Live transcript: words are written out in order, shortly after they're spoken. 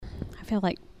feel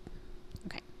like,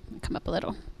 okay, come up a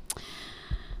little.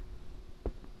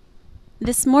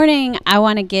 This morning, I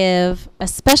want to give a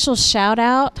special shout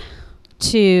out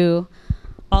to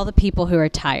all the people who are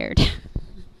tired.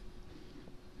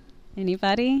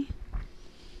 Anybody?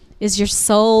 Is your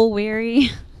soul weary?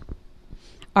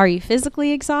 Are you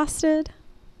physically exhausted?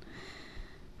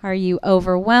 Are you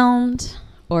overwhelmed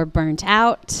or burnt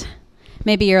out?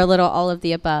 Maybe you're a little all of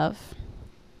the above.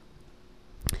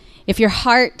 If your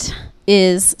heart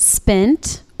is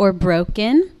spent or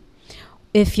broken,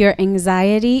 if your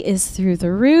anxiety is through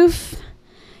the roof,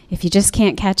 if you just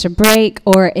can't catch a break,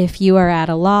 or if you are at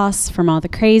a loss from all the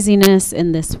craziness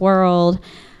in this world,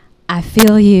 I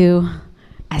feel you.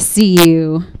 I see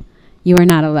you. You are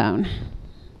not alone.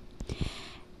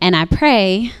 And I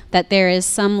pray that there is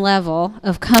some level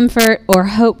of comfort or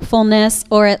hopefulness,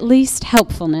 or at least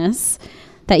helpfulness,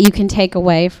 that you can take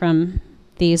away from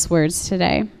these words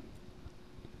today.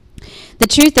 The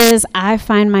truth is, I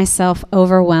find myself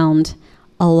overwhelmed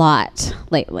a lot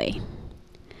lately.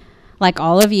 Like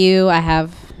all of you, I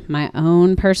have my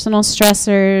own personal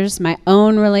stressors, my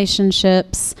own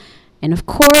relationships, and of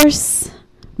course,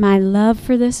 my love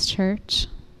for this church.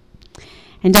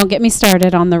 And don't get me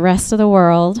started on the rest of the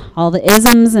world, all the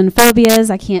isms and phobias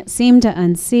I can't seem to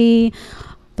unsee,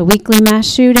 the weekly mass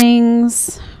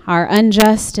shootings, our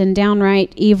unjust and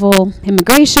downright evil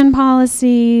immigration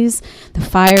policies, the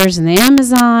fires in the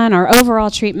Amazon, our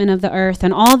overall treatment of the earth,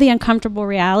 and all the uncomfortable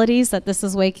realities that this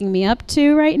is waking me up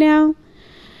to right now.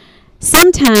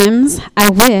 Sometimes I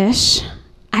wish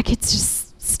I could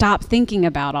just stop thinking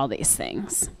about all these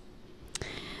things.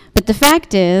 But the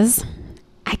fact is,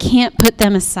 I can't put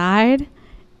them aside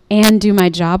and do my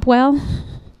job well.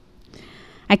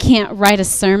 I can't write a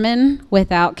sermon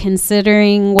without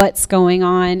considering what's going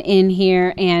on in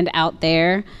here and out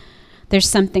there. There's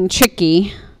something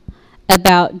tricky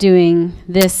about doing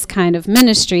this kind of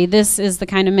ministry. This is the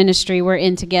kind of ministry we're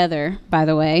in together, by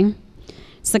the way.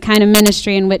 It's the kind of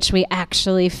ministry in which we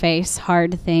actually face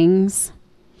hard things.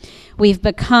 We've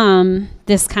become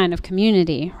this kind of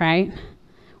community, right?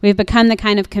 We've become the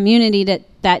kind of community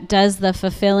that does the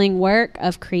fulfilling work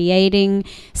of creating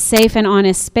safe and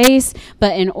honest space.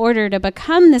 But in order to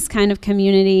become this kind of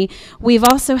community, we've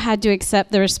also had to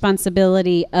accept the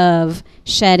responsibility of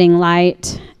shedding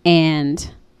light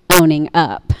and owning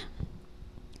up.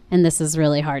 And this is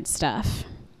really hard stuff.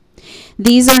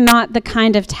 These are not the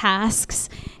kind of tasks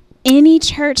any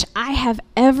church I have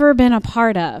ever been a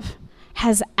part of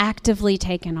has actively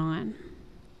taken on.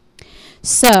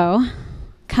 So,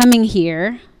 coming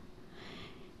here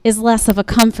is less of a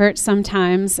comfort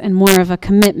sometimes and more of a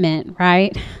commitment,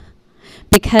 right?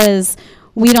 Because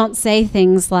we don't say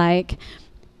things like,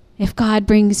 if God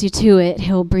brings you to it,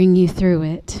 he'll bring you through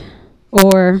it.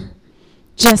 Or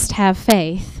just have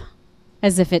faith,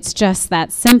 as if it's just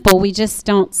that simple. We just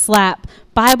don't slap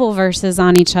Bible verses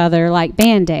on each other like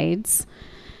Band-Aids.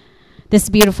 This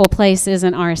beautiful place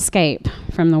isn't our escape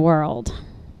from the world.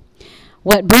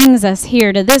 What brings us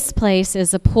here to this place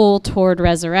is a pull toward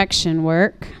resurrection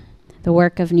work, the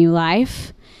work of new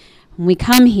life. We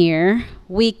come here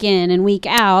week in and week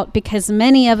out because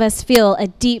many of us feel a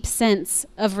deep sense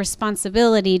of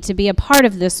responsibility to be a part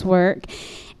of this work,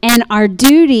 and our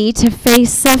duty to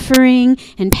face suffering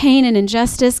and pain and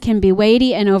injustice can be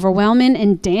weighty and overwhelming,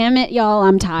 and damn it, y'all,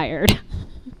 I'm tired.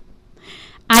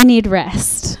 I need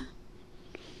rest.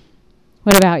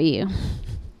 What about you?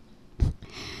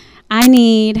 I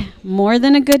need more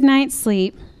than a good night's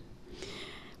sleep,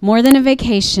 more than a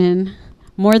vacation,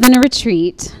 more than a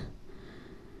retreat.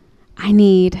 I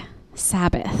need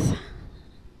Sabbath.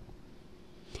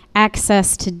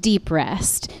 Access to deep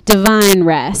rest, divine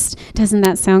rest. Doesn't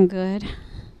that sound good?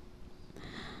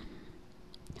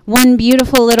 One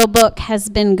beautiful little book has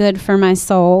been good for my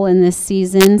soul in this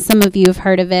season. Some of you have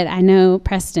heard of it. I know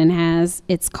Preston has.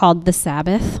 It's called The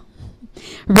Sabbath,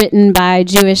 written by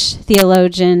Jewish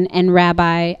theologian and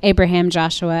Rabbi Abraham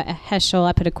Joshua Heschel.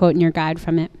 I put a quote in your guide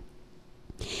from it.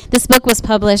 This book was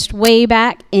published way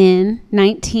back in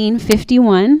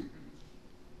 1951.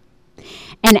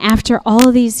 And after all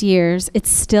of these years,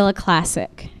 it's still a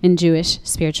classic in Jewish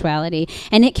spirituality.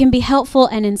 And it can be helpful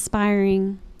and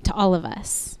inspiring to all of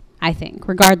us, I think,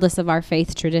 regardless of our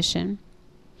faith tradition.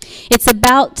 It's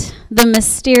about the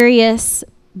mysterious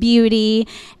beauty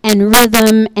and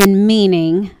rhythm and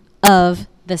meaning of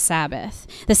the Sabbath.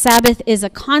 The Sabbath is a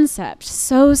concept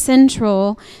so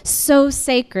central, so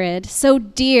sacred, so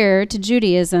dear to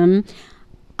Judaism,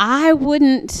 I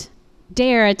wouldn't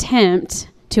dare attempt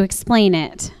to explain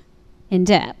it in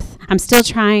depth. I'm still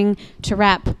trying to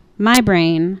wrap my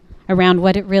brain around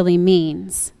what it really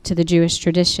means to the Jewish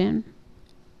tradition.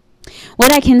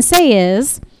 What I can say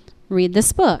is, read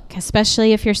this book,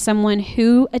 especially if you're someone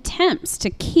who attempts to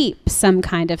keep some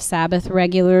kind of Sabbath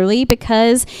regularly,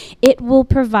 because it will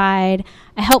provide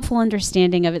a helpful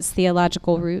understanding of its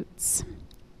theological roots.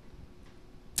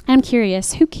 I'm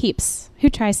curious, who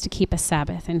tries to keep a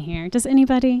Sabbath in here? Does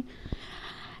anybody?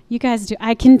 You guys do.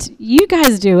 You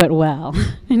guys do it well.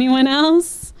 Anyone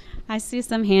else? I see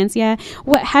some hands. Yeah.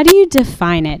 How do you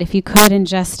define it, if you could, in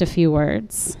just a few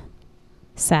words?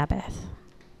 Sabbath.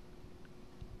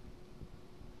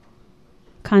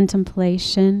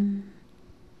 Contemplation.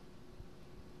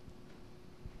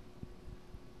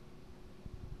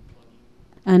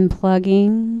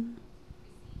 Unplugging.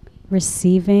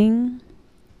 Receiving.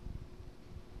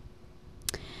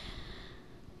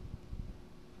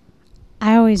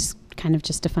 I always kind of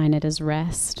just define it as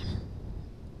rest.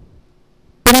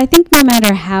 But I think no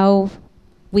matter how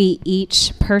we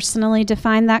each personally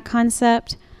define that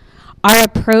concept, our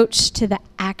approach to the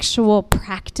actual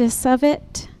practice of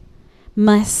it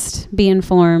must be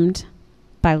informed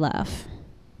by love.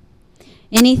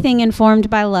 Anything informed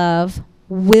by love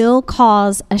will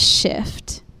cause a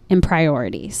shift in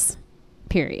priorities,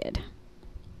 period.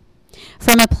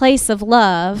 From a place of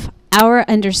love, our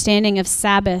understanding of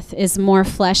Sabbath is more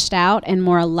fleshed out and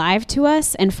more alive to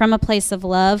us. And from a place of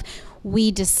love,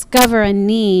 we discover a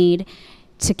need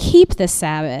to keep the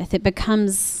Sabbath. It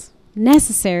becomes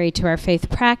necessary to our faith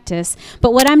practice.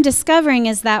 But what I'm discovering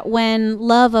is that when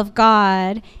love of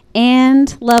God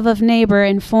and love of neighbor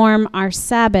inform our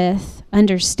Sabbath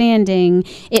understanding,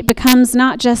 it becomes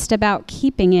not just about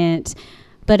keeping it,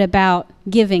 but about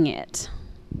giving it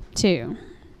too.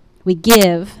 We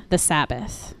give the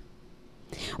Sabbath.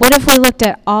 What if we looked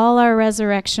at all our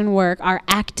resurrection work, our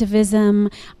activism,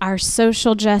 our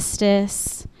social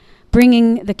justice,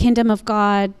 bringing the kingdom of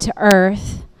God to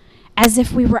earth, as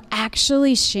if we were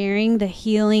actually sharing the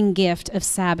healing gift of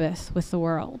Sabbath with the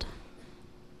world?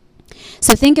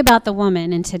 So think about the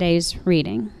woman in today's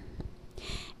reading.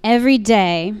 Every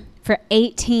day for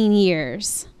 18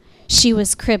 years, she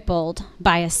was crippled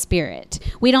by a spirit.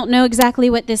 We don't know exactly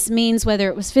what this means, whether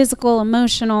it was physical,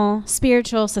 emotional,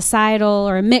 spiritual, societal,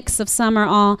 or a mix of some or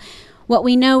all. What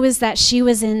we know is that she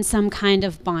was in some kind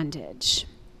of bondage.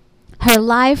 Her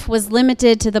life was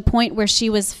limited to the point where she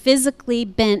was physically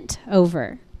bent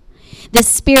over. This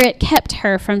spirit kept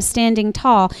her from standing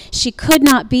tall. She could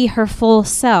not be her full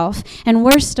self. And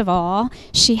worst of all,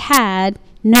 she had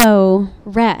no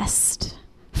rest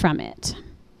from it.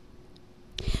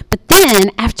 But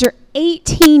then, after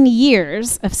 18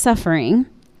 years of suffering,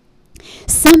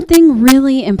 something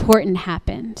really important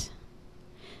happened.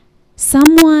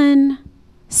 Someone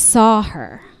saw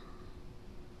her.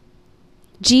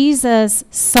 Jesus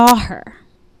saw her.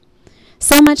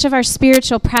 So much of our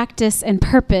spiritual practice and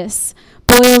purpose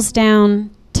boils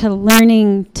down to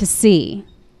learning to see,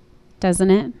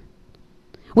 doesn't it?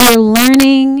 We're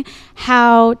learning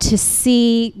how to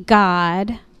see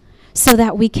God so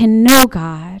that we can know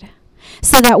God,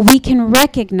 so that we can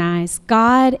recognize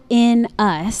God in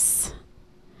us,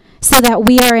 so that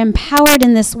we are empowered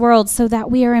in this world, so that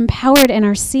we are empowered in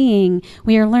our seeing.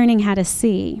 We are learning how to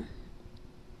see.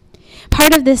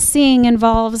 Part of this seeing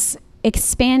involves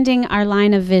expanding our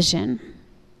line of vision.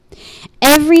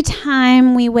 Every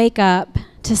time we wake up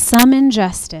to some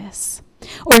injustice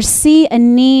or see a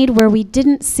need where we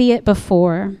didn't see it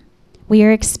before, we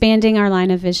are expanding our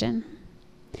line of vision.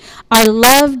 Our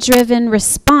love-driven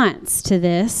response to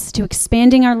this, to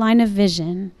expanding our line of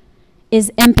vision,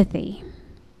 is empathy.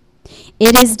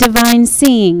 It is divine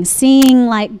seeing, seeing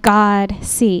like God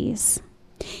sees.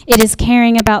 It is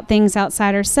caring about things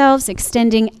outside ourselves,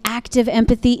 extending active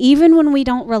empathy even when we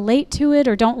don't relate to it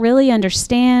or don't really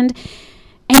understand.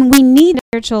 And we need a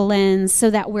spiritual lens so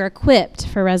that we're equipped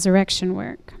for resurrection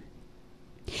work.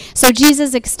 So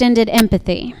Jesus extended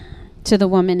empathy to the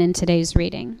woman in today's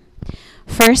reading.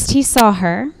 First, he saw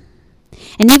her,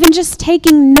 and even just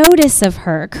taking notice of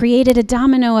her created a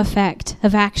domino effect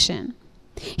of action.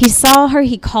 He saw her,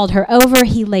 he called her over,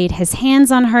 he laid his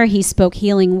hands on her, he spoke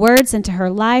healing words into her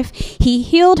life. He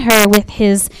healed her with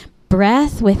his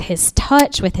breath, with his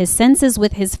touch, with his senses,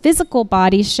 with his physical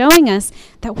body, showing us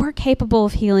that we're capable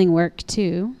of healing work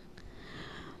too.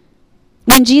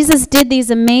 When Jesus did these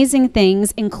amazing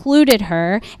things, included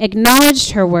her,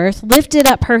 acknowledged her worth, lifted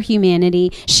up her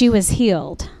humanity, she was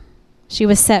healed. She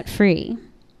was set free.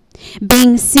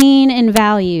 Being seen and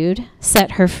valued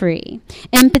set her free.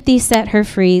 Empathy set her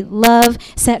free. Love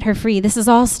set her free. This is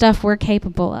all stuff we're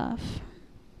capable of.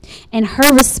 And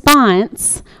her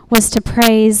response was to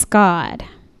praise God.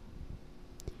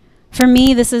 For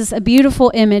me, this is a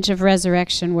beautiful image of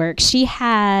resurrection work. She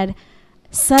had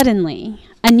suddenly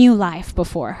a new life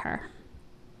before her.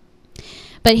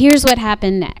 But here's what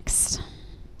happened next.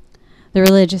 The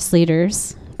religious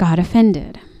leaders got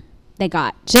offended. They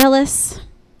got jealous.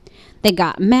 They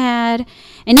got mad.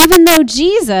 And even though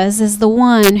Jesus is the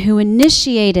one who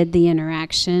initiated the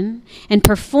interaction and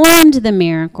performed the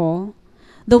miracle,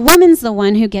 the woman's the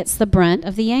one who gets the brunt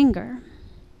of the anger.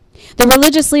 The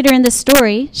religious leader in this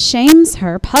story shames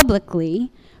her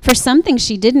publicly for something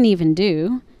she didn't even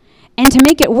do. And to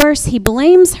make it worse, he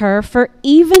blames her for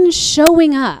even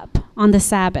showing up on the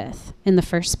Sabbath in the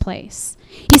first place.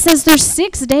 He says there's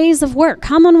 6 days of work.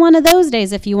 Come on one of those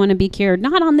days if you want to be cured,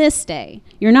 not on this day.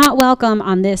 You're not welcome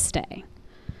on this day.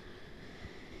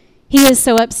 He is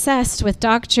so obsessed with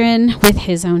doctrine, with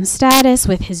his own status,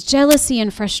 with his jealousy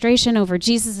and frustration over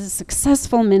Jesus'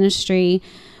 successful ministry.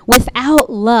 Without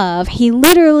love, he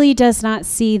literally does not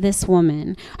see this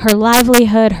woman, her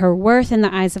livelihood, her worth in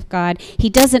the eyes of God. He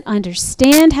doesn't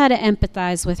understand how to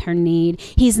empathize with her need.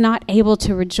 He's not able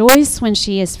to rejoice when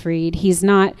she is freed. He's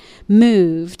not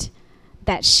moved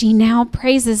that she now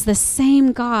praises the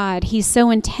same God he's so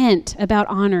intent about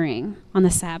honoring on the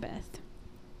Sabbath.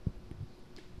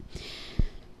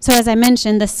 So as I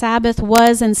mentioned, the Sabbath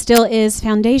was and still is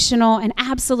foundational and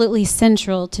absolutely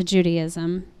central to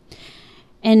Judaism.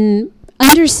 And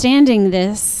understanding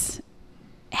this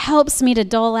helps me to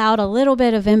dole out a little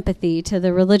bit of empathy to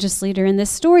the religious leader in this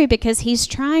story because he's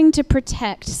trying to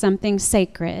protect something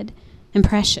sacred and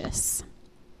precious.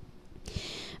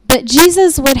 But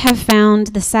Jesus would have found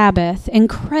the Sabbath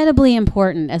incredibly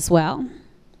important as well.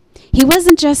 He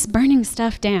wasn't just burning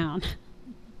stuff down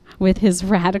with his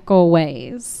radical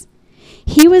ways.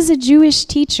 He was a Jewish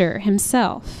teacher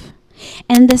himself.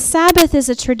 And the Sabbath is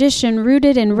a tradition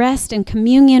rooted in rest and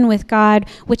communion with God,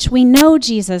 which we know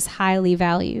Jesus highly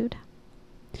valued.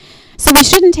 So we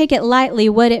shouldn't take it lightly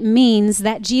what it means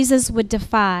that Jesus would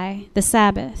defy the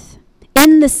Sabbath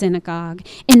in the synagogue,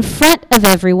 in front of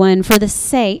everyone, for the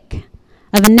sake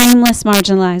of a nameless,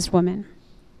 marginalized woman.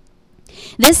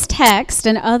 This text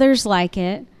and others like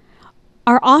it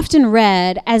are often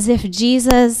read as if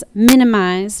Jesus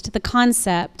minimized the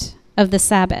concept of the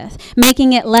Sabbath,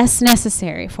 making it less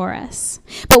necessary for us.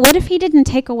 But what if he didn't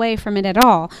take away from it at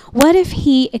all? What if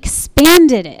he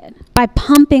expanded it by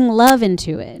pumping love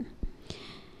into it?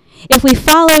 If we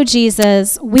follow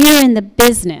Jesus, we are in the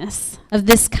business of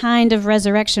this kind of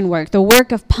resurrection work, the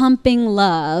work of pumping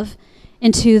love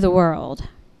into the world.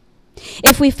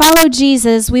 If we follow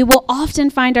Jesus, we will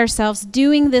often find ourselves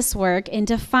doing this work in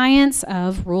defiance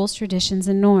of rules, traditions,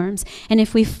 and norms. And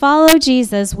if we follow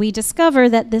Jesus, we discover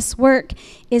that this work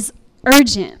is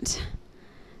urgent.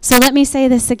 So let me say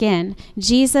this again.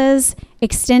 Jesus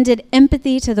extended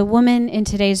empathy to the woman in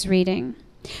today's reading.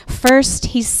 First,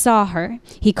 he saw her.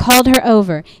 He called her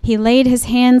over. He laid his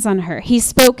hands on her. He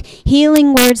spoke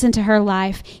healing words into her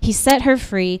life. He set her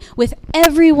free. With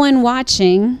everyone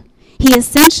watching, he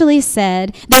essentially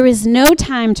said, there is no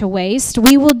time to waste.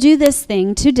 We will do this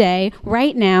thing today,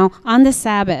 right now, on the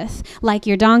Sabbath. Like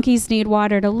your donkeys need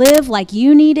water to live, like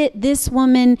you need it, this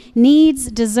woman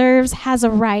needs, deserves, has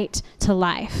a right to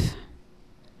life.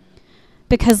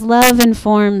 Because love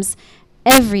informs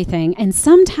everything. And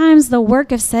sometimes the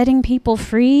work of setting people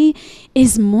free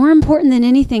is more important than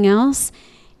anything else,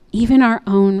 even our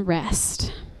own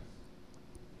rest.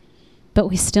 But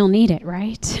we still need it,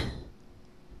 right?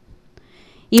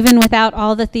 Even without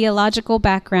all the theological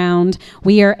background,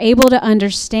 we are able to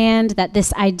understand that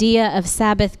this idea of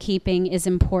Sabbath keeping is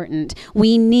important.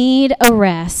 We need a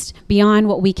rest beyond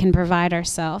what we can provide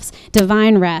ourselves,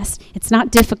 divine rest. It's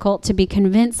not difficult to be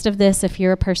convinced of this if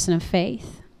you're a person of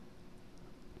faith.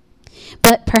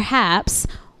 But perhaps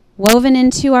woven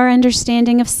into our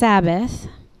understanding of Sabbath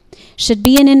should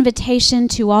be an invitation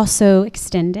to also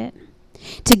extend it,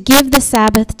 to give the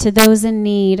Sabbath to those in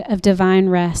need of divine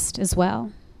rest as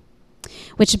well.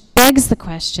 Which begs the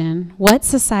question, what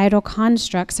societal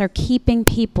constructs are keeping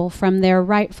people from their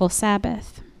rightful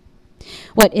Sabbath?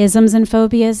 What isms and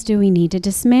phobias do we need to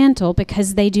dismantle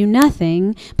because they do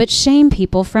nothing but shame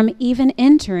people from even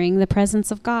entering the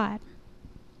presence of God?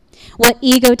 What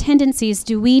ego tendencies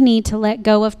do we need to let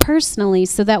go of personally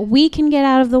so that we can get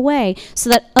out of the way, so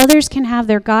that others can have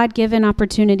their God-given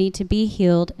opportunity to be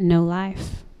healed and know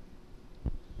life?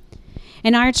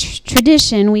 In our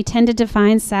tradition, we tend to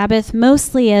define Sabbath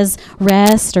mostly as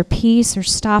rest or peace or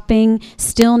stopping,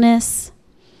 stillness.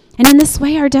 And in this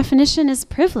way, our definition is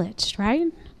privileged, right?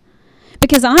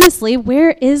 Because honestly,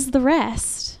 where is the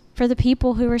rest for the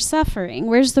people who are suffering?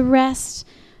 Where's the rest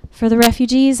for the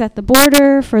refugees at the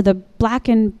border, for the black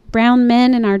and brown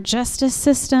men in our justice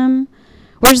system?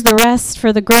 Where's the rest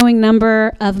for the growing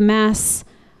number of mass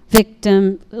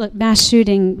mass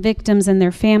shooting victims and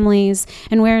their families?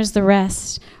 And where is the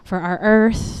rest for our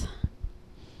earth?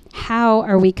 How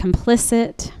are we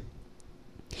complicit?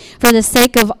 For the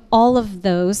sake of all of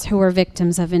those who are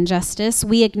victims of injustice,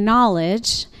 we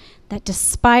acknowledge that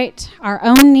despite our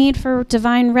own need for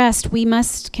divine rest, we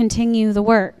must continue the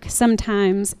work.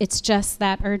 Sometimes it's just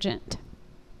that urgent.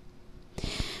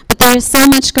 But there is so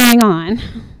much going on,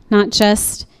 not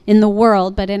just in the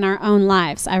world, but in our own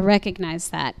lives. I recognize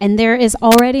that. And there is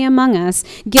already among us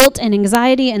guilt and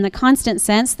anxiety and the constant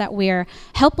sense that we're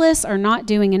helpless or not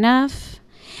doing enough.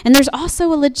 And there's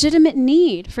also a legitimate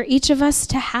need for each of us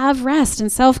to have rest and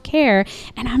self-care.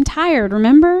 And I'm tired,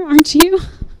 remember? Aren't you?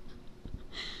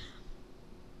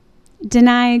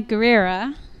 Danai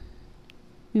Gurira,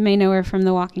 you may know her from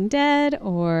The Walking Dead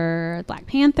or Black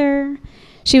Panther.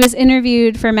 She was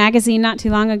interviewed for a magazine not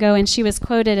too long ago, and she was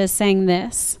quoted as saying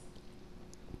this: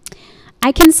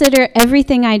 "I consider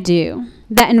everything I do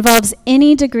that involves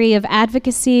any degree of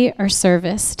advocacy or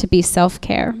service to be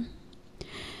self-care.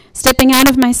 Stepping out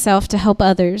of myself to help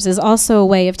others is also a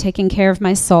way of taking care of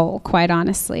my soul, quite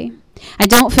honestly. I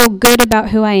don't feel good about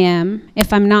who I am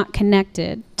if I'm not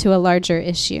connected to a larger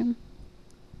issue."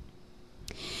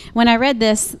 When I read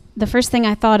this, the first thing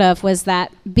I thought of was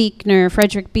that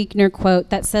Frederick Buechner quote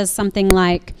that says something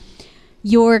like,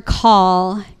 "Your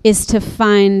call is to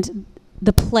find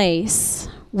the place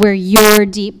where your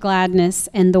deep gladness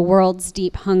and the world's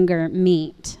deep hunger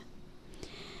meet."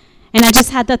 And I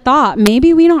just had the thought,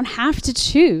 maybe we don't have to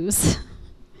choose.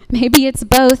 Maybe it's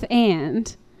both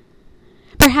and.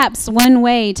 Perhaps one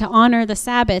way to honor the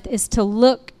Sabbath is to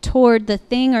look toward the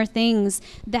thing or things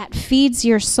that feeds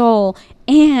your soul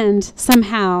and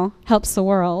somehow helps the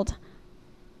world.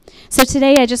 So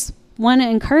today I just want to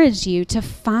encourage you to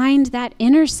find that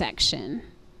intersection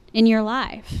in your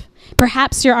life.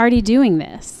 Perhaps you're already doing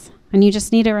this and you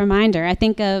just need a reminder. I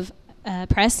think of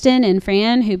Preston and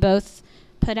Fran, who both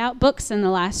put out books in the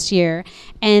last year,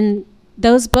 and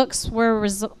those books were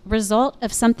a result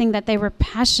of something that they were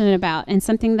passionate about and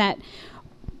something that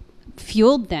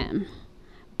fueled them.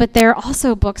 But they're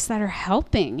also books that are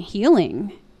helping,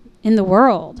 healing in the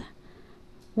world.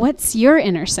 What's your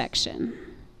intersection?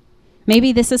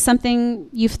 Maybe this is something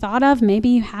you've thought of, maybe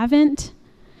you haven't.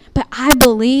 But I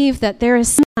believe that there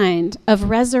is some kind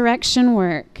of resurrection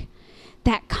work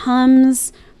that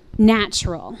comes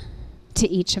natural to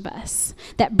each of us,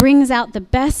 that brings out the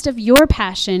best of your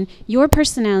passion, your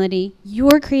personality,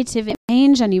 your creativity. It may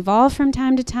change and evolve from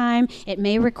time to time. It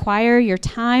may require your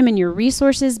time and your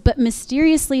resources, but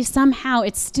mysteriously, somehow,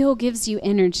 it still gives you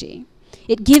energy.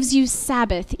 It gives you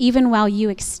Sabbath even while you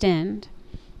extend.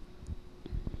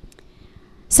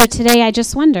 So today, I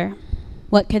just wonder,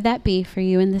 what could that be for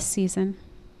you in this season?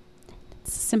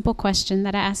 It's a simple question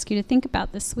that I ask you to think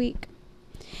about this week.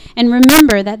 And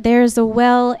remember that there is a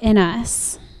well in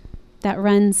us that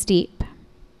runs deep,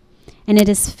 and it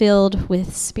is filled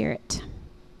with Spirit.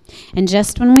 And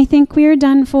just when we think we are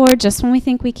done for, just when we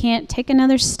think we can't take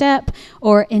another step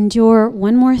or endure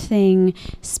one more thing,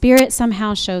 Spirit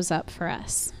somehow shows up for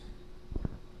us.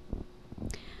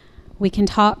 We can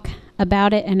talk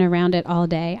about it and around it all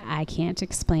day. I can't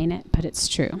explain it, but it's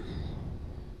true.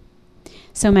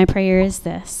 So my prayer is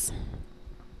this: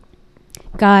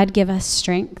 God, give us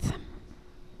strength.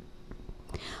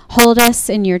 Hold us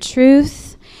in your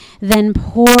truth, then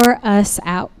pour us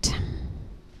out.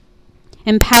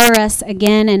 Empower us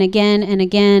again and again and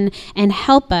again, and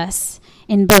help us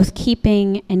in both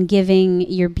keeping and giving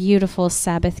your beautiful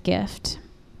Sabbath gift.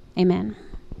 Amen.